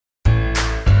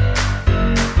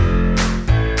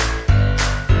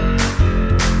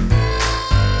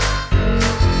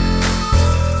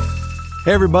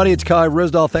Hey, everybody, it's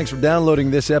Ryssdal. Thanks for downloading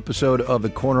this episode of the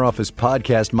Corner Office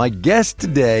podcast. My guest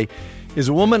today is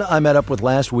a woman I met up with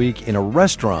last week in a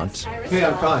restaurant. Hey,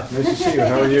 I'm Kai. Nice to see you.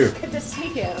 How are you? Good to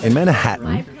see you. In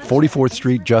Manhattan, 44th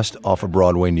Street, just off of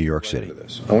Broadway, New York City.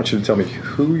 I want you to tell me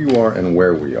who you are and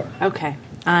where we are. Okay.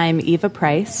 I'm Eva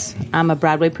Price. I'm a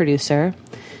Broadway producer.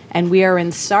 And we are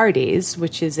in Sardi's,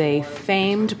 which is a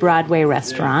famed Broadway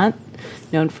restaurant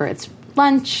known for its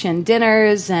lunch and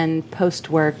dinners and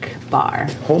post-work bar.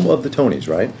 Home of the Tonys,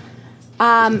 right?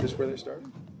 Is this where they started?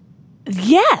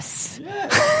 Yes.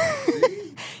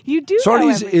 You do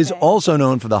Sardi's know is everything. also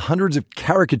known for the hundreds of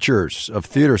caricatures of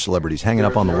theater celebrities hanging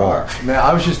up on the wall. Man,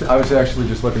 I was actually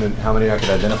just looking at how many I could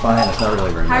identify, and it's not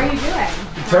really very How many. are you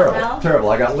doing? Terrible, Well, terrible.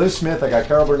 I got Liz Smith, I got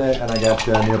Carol Burnett, and I got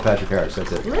Neil Patrick Harris.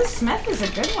 That's it. Liz Smith is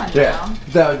a good one, Yeah,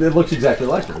 though. it looks exactly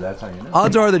like her. That's how you know.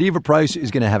 Odds are that Eva Price is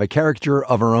going to have a caricature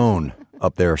of her own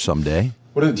up there someday.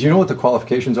 Do you know what the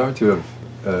qualifications are to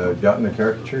have gotten a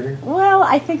caricature here? Well,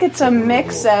 I think it's a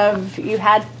mix of you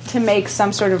had to make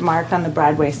some sort of mark on the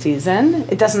Broadway season.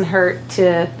 It doesn't hurt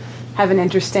to have an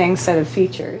interesting set of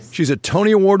features. She's a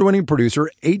Tony Award-winning producer,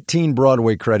 18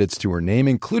 Broadway credits to her name,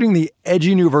 including the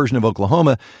edgy new version of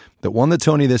Oklahoma that won the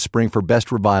Tony this spring for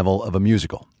Best Revival of a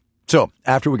Musical. So,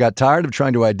 after we got tired of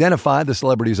trying to identify the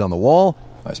celebrities on the wall,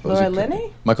 I suppose. Laura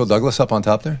Linney? Michael Douglas up on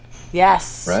top there,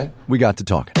 Yes. right? we got to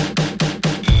talking.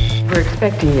 We're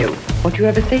expecting you. Won't you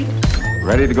have a seat?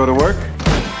 Ready to go to work?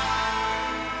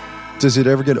 Does it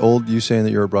ever get old, you saying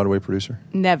that you're a Broadway producer?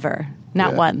 Never.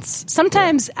 Not Yeah. once.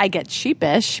 Sometimes I get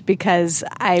sheepish because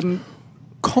I'm...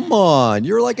 Come on,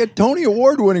 you're like a Tony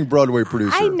Award-winning Broadway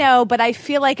producer. I know, but I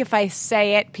feel like if I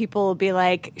say it, people will be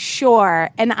like, sure,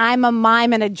 and I'm a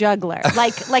mime and a juggler.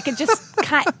 Like it just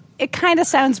it kind of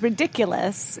sounds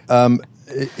ridiculous.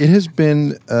 It has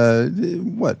been,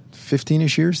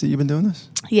 15-ish years that you've been doing this?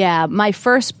 Yeah, my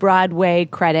first Broadway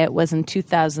credit was in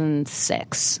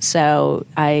 2006, so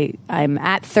I'm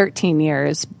at 13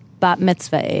 years, bat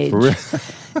mitzvah age. For real?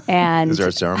 And Is there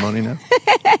a ceremony now?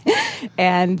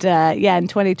 And in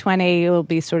 2020 it will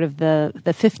be sort of the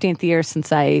 15th year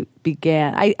since I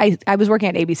began. I was working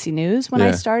at ABC News when I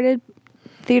Yeah. started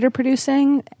theater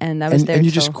producing, and I was there. And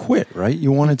you till- just quit, right?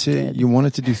 You wanted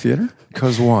to do theater?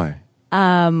 Because why?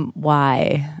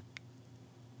 Why?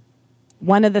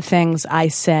 One of the things I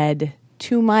said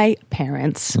to my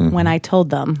parents when I told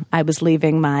them I was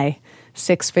leaving my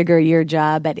 6-figure a year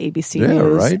job at ABC Yeah,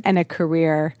 News right. and a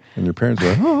career, And your parents were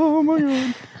like, oh my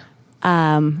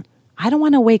God. I don't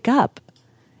want to wake up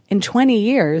in 20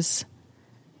 years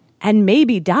and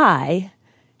maybe die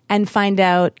and find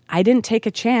out I didn't take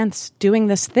a chance doing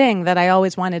this thing that I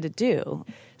always wanted to do.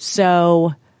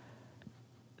 So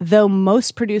though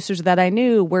most producers that I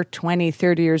knew were 20,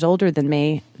 30 years older than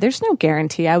me, there's no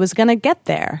guarantee I was going to get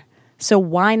there. So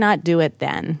why not do it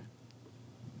then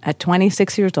at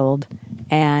 26 years old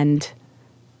and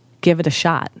give it a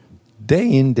shot? Day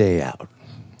in, day out,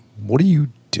 what do you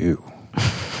do?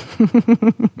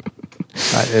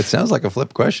 It sounds like a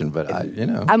flip question, but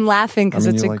I'm laughing because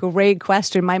it's a great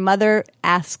question. My mother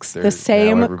asks the now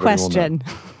same everybody will question.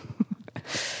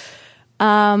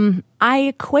 I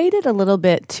equate it a little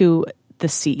bit to the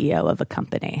CEO of a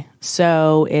company.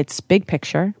 So it's big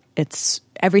picture. It's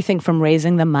everything from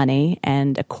raising the money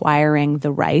and acquiring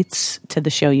the rights to the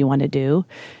show you want to do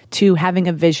to having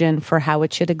a vision for how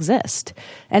it should exist.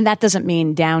 And that doesn't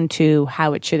mean down to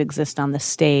how it should exist on the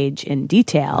stage in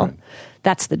detail. Right.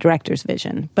 That's the director's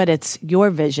vision. But it's your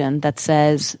vision that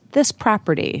says this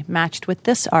property matched with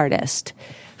this artist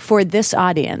for this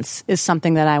audience is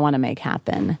something that I want to make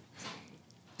happen.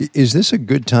 Is this a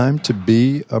good time to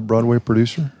be a Broadway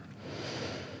producer?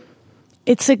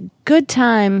 It's a good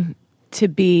time to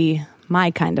be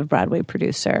my kind of Broadway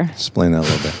producer. Explain that a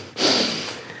little bit.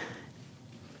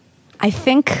 I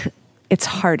think it's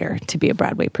harder to be a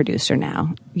Broadway producer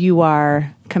now. You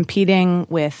are competing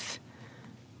with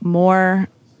more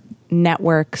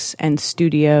networks and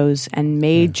studios and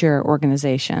major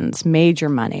organizations, major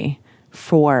money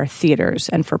for theaters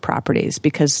and for properties.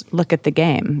 Because look at the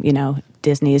game.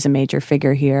 Disney is a major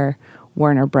figure here,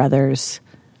 Warner Brothers,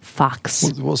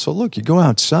 Fox. Well, so look, you go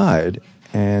outside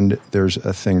and there's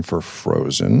a thing for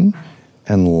Frozen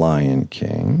and Lion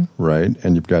King, right?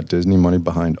 And you've got Disney money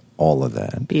behind all of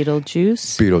that.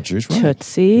 Beetlejuice, right?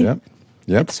 Tootsie.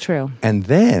 Yep. It's true. And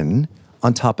then,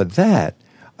 on top of that,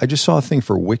 I just saw a thing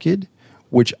for Wicked,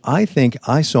 which I think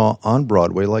I saw on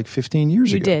Broadway like 15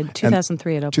 years ago. You did,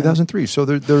 2003 it opened. 2003. So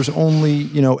there's only,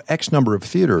 X number of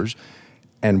theaters,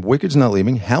 and Wicked's not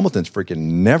leaving. Hamilton's freaking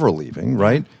never leaving,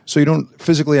 right? So you don't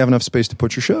physically have enough space to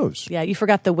put your shows. Yeah, you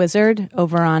forgot The Wizard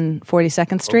over on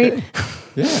 42nd Street. Okay.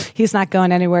 Yeah. He's not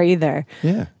going anywhere either.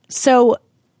 Yeah. So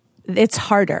it's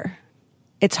harder.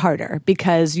 It's harder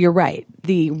because you're right.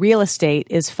 The real estate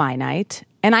is finite.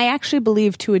 And I actually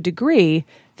believe to a degree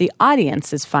the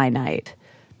audience is finite.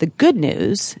 The good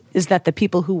news is that the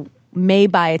people who may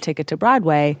buy a ticket to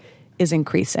Broadway is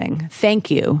increasing. Thank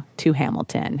you to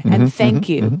Hamilton. And thank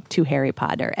you to Harry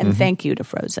Potter. And thank you to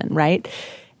Frozen, right?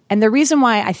 And the reason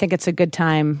why I think it's a good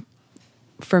time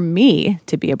for me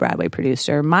to be a Broadway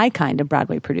producer, my kind of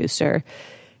Broadway producer,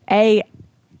 I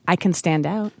can stand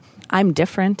out. I'm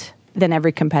different than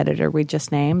every competitor we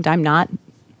just named. I'm not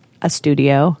a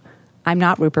studio. I'm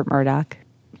not Rupert Murdoch.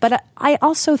 But I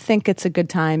also think it's a good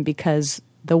time because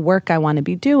the work I want to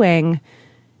be doing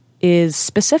is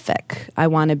specific. I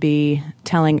want to be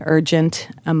telling urgent,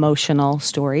 emotional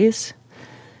stories.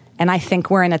 And I think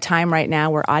we're in a time right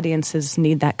now where audiences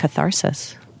need that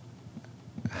catharsis.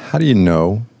 How do you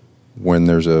know when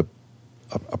there's a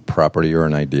property or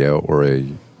an idea or a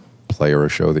play or a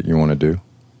show that you want to do?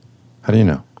 How do you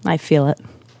know? I feel it.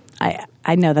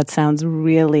 I know that sounds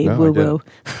really woo-woo.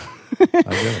 I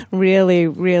get it. Really,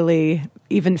 really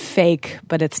even fake,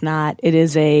 but it's not. It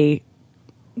is a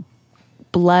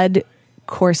blood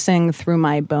coursing through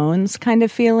my bones kind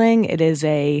of feeling. It is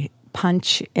a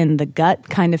punch in the gut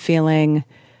kind of feeling,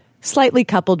 slightly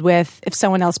coupled with, if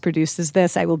someone else produces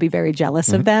this, I will be very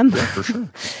jealous of them. Yeah, for sure.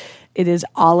 It is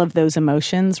all of those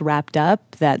emotions wrapped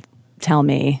up that tell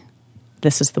me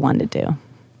this is the one to do.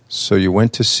 So you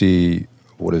went to see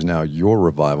what is now your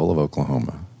revival of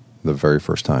Oklahoma the very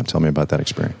first time. Tell me about that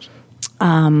experience.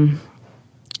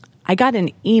 I got an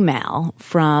email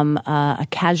from a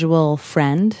casual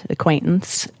friend,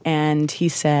 acquaintance, and he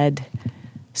said,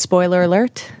 spoiler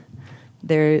alert,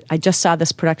 I just saw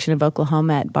this production of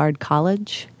Oklahoma at Bard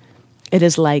College. It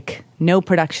is like no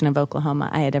production of Oklahoma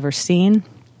I had ever seen.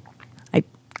 I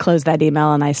closed that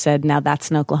email and I said, now that's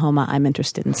an Oklahoma I'm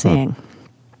interested in seeing.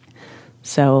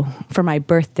 So for my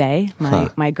birthday,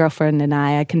 my girlfriend and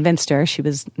I convinced her she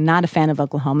was not a fan of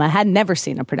Oklahoma. I had never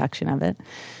seen a production of it.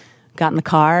 Got in the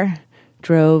car,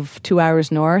 drove 2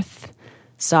 hours north,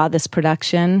 saw this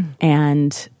production,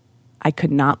 and I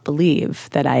could not believe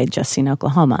that I had just seen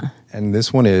Oklahoma. And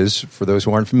this one is, for those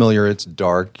who aren't familiar, it's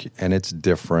dark and it's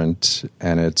different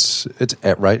and it's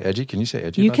right, edgy. Can you say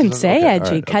edgy? You can say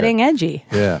edgy, right, cutting edgy.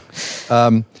 Yeah.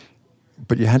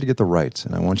 But you had to get the rights,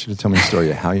 and I want you to tell me the story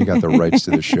of how you got the rights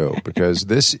to the show, because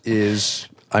this is,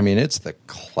 I mean, it's the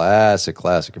classic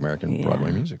American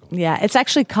Broadway musical. Yeah, it's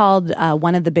actually called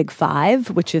One of the Big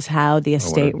Five, which is how the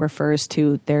estate refers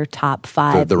to their top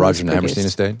five. The Rodgers and Hammerstein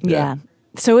estate? Yeah.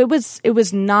 So it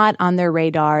was not on their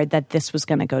radar that this was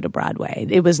going to go to Broadway.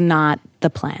 It was not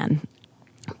the plan.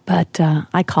 But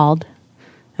I called,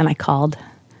 and I called,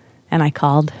 and I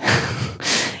called.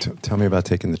 Tell me about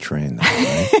taking the train. Though,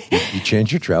 right? You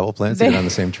changed your travel plans to get on the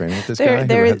same train with this guy who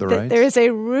had the rights? There is a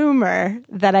rumor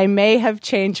that I may have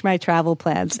changed my travel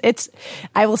plans.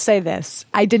 I will say this.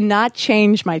 I did not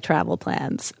change my travel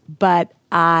plans, but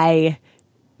I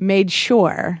made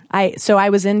sure. So I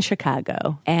was in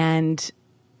Chicago, and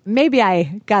maybe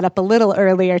I got up a little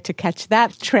earlier to catch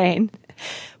that train,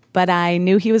 but I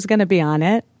knew he was going to be on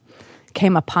it.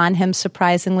 Came upon him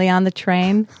surprisingly on the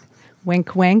train.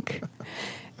 Wink, wink.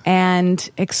 And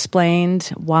explained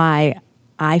why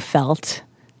I felt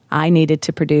I needed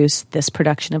to produce this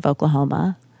production of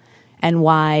Oklahoma and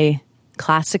why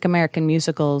classic American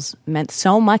musicals meant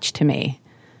so much to me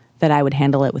that I would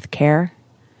handle it with care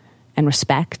and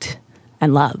respect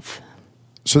and love.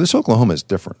 So this Oklahoma is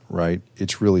different, right?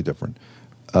 It's really different.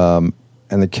 And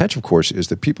the catch, of course, is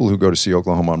that people who go to see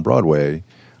Oklahoma on Broadway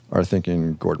are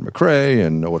thinking Gordon McRae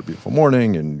and Oh, What a Beautiful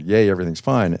Morning and yay, everything's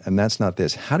fine. And that's not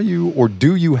this. How do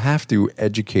you have to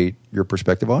educate your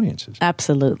prospective audiences?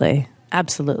 Absolutely.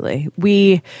 Absolutely.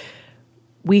 We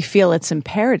feel it's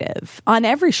imperative on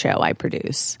every show I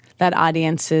produce that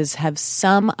audiences have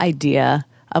some idea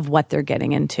of what they're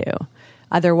getting into.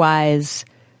 Otherwise,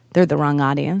 they're the wrong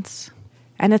audience.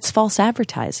 And it's false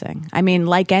advertising. I mean,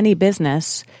 like any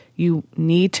business, you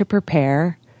need to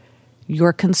prepare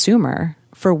your consumer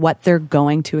for what they're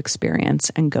going to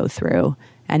experience and go through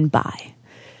and buy.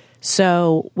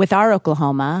 So with our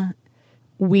Oklahoma,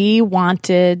 we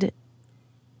wanted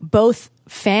both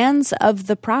fans of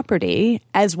the property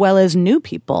as well as new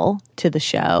people to the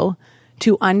show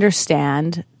to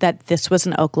understand that this was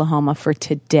an Oklahoma for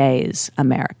today's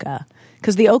America.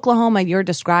 Because the Oklahoma you're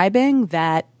describing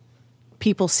that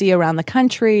people see around the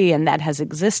country and that has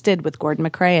existed with Gordon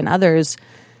McRae and others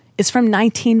is from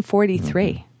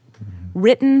 1943.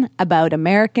 Written about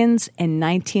Americans in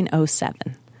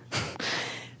 1907.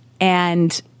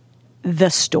 And the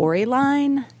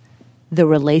storyline, the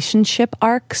relationship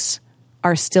arcs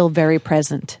are still very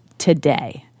present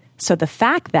today. So the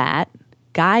fact that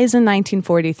guys in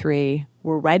 1943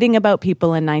 were writing about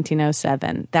people in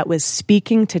 1907 that was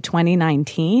speaking to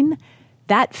 2019,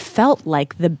 that felt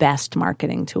like the best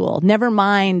marketing tool. Never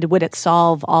mind would it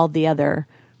solve all the other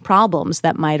problems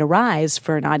that might arise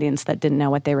for an audience that didn't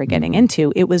know what they were getting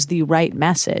into. It was the right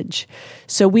message.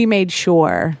 So we made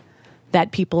sure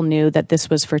that people knew that this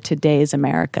was for today's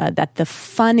America, that the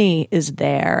funny is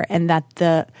there, and that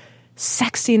the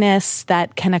sexiness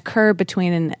that can occur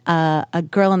between a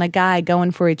girl and a guy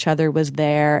going for each other was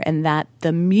there, and that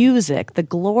the music, the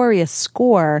glorious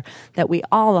score that we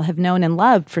all have known and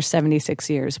loved for 76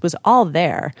 years was all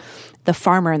there. The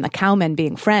farmer and the cowman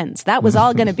being friends, that was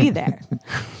all going to be there.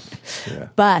 Yeah.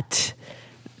 But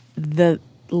the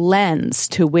lens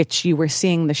to which you were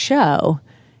seeing the show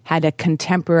had a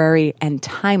contemporary and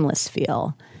timeless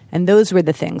feel. And those were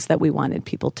the things that we wanted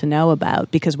people to know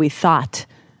about because we thought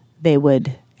they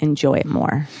would enjoy it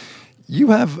more. You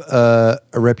have a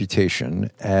reputation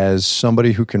as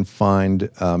somebody who can find,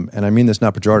 and I mean this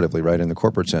not pejoratively, right, in the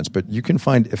corporate sense, but you can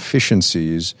find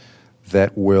efficiencies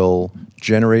that will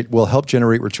help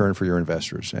generate return for your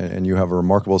investors. And you have a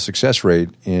remarkable success rate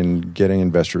in getting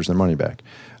investors their money back.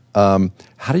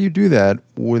 How do you do that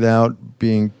without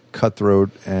being cutthroat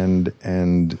and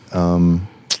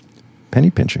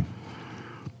penny pinching?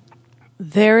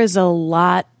 There is a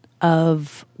lot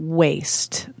of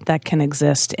waste that can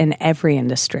exist in every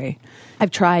industry. I've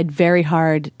tried very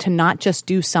hard to not just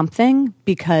do something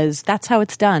because that's how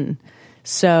it's done.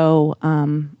 So,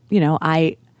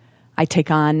 I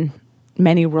take on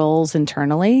many roles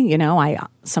internally. I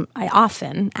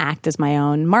often act as my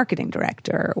own marketing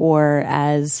director, or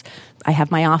as I have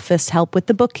my office help with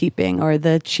the bookkeeping or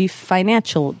the chief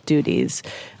financial duties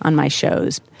on my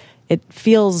shows. It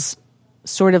feels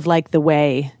sort of like the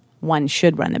way one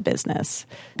should run a business,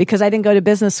 because I didn't go to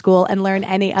business school and learn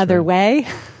any other way.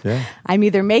 Yeah. I'm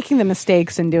either making the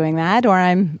mistakes in doing that or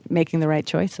I'm making the right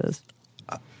choices.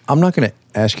 I'm not going to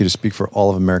ask you to speak for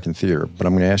all of American theater, but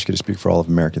I'm going to ask you to speak for all of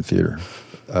American theater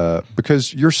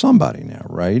because you're somebody now,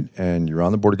 right? And you're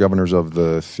on the board of governors of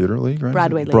the Theater League, right?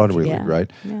 Broadway League. Broadway yeah. League, right?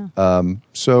 Yeah.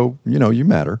 So, you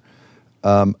matter.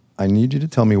 I need you to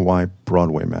tell me why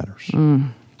Broadway matters.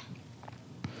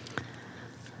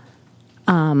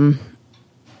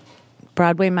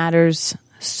 Broadway matters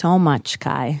so much,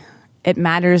 Kai. It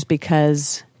matters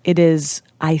because it is,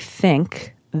 I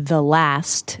think, the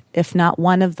last, if not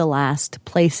one of the last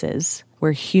places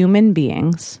where human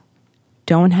beings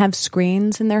don't have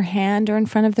screens in their hand or in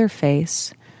front of their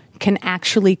face, can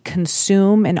actually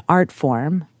consume an art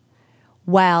form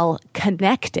while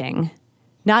connecting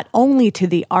not only to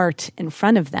the art in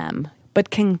front of them, but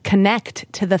can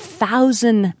connect to the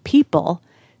 1,000 people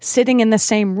sitting in the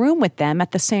same room with them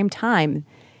at the same time.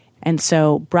 And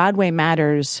so Broadway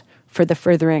matters for the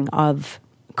furthering of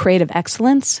creative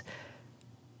excellence,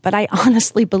 but I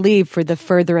honestly believe for the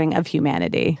furthering of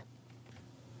humanity.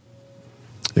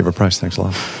 Eva Price, thanks a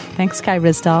lot. Thanks, Kai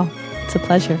Ryssdal. It's a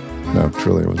pleasure. No,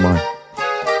 truly, it was mine.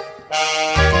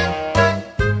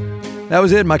 That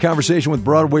was it, my conversation with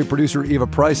Broadway producer Eva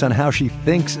Price on how she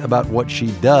thinks about what she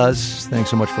does.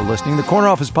 Thanks so much for listening. The Corner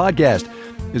Office podcast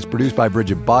is produced by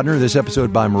Bridget Bodner. This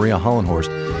episode by Maria Hollenhorst.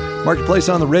 Marketplace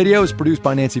on the Radio is produced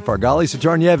by Nancy Fargali.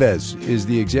 Sitar Nieves is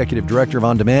the executive director of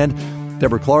On Demand.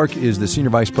 Deborah Clark is the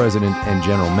senior vice president and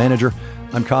general manager.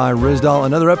 I'm Kai Ryssdal.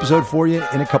 Another episode for you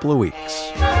in a couple of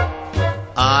weeks.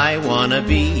 I wanna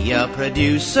be a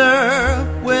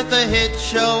producer with a hit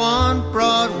show on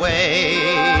Broadway.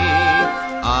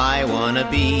 I wanna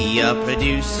be a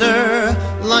producer,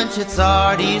 lunch at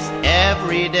Sardi's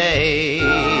every day.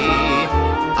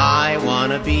 I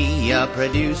wanna be a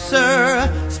producer,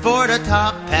 sport a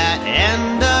top hat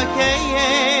and a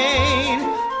cane.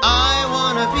 I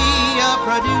wanna be a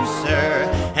producer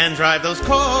and drive those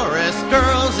chorus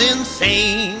girls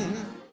insane.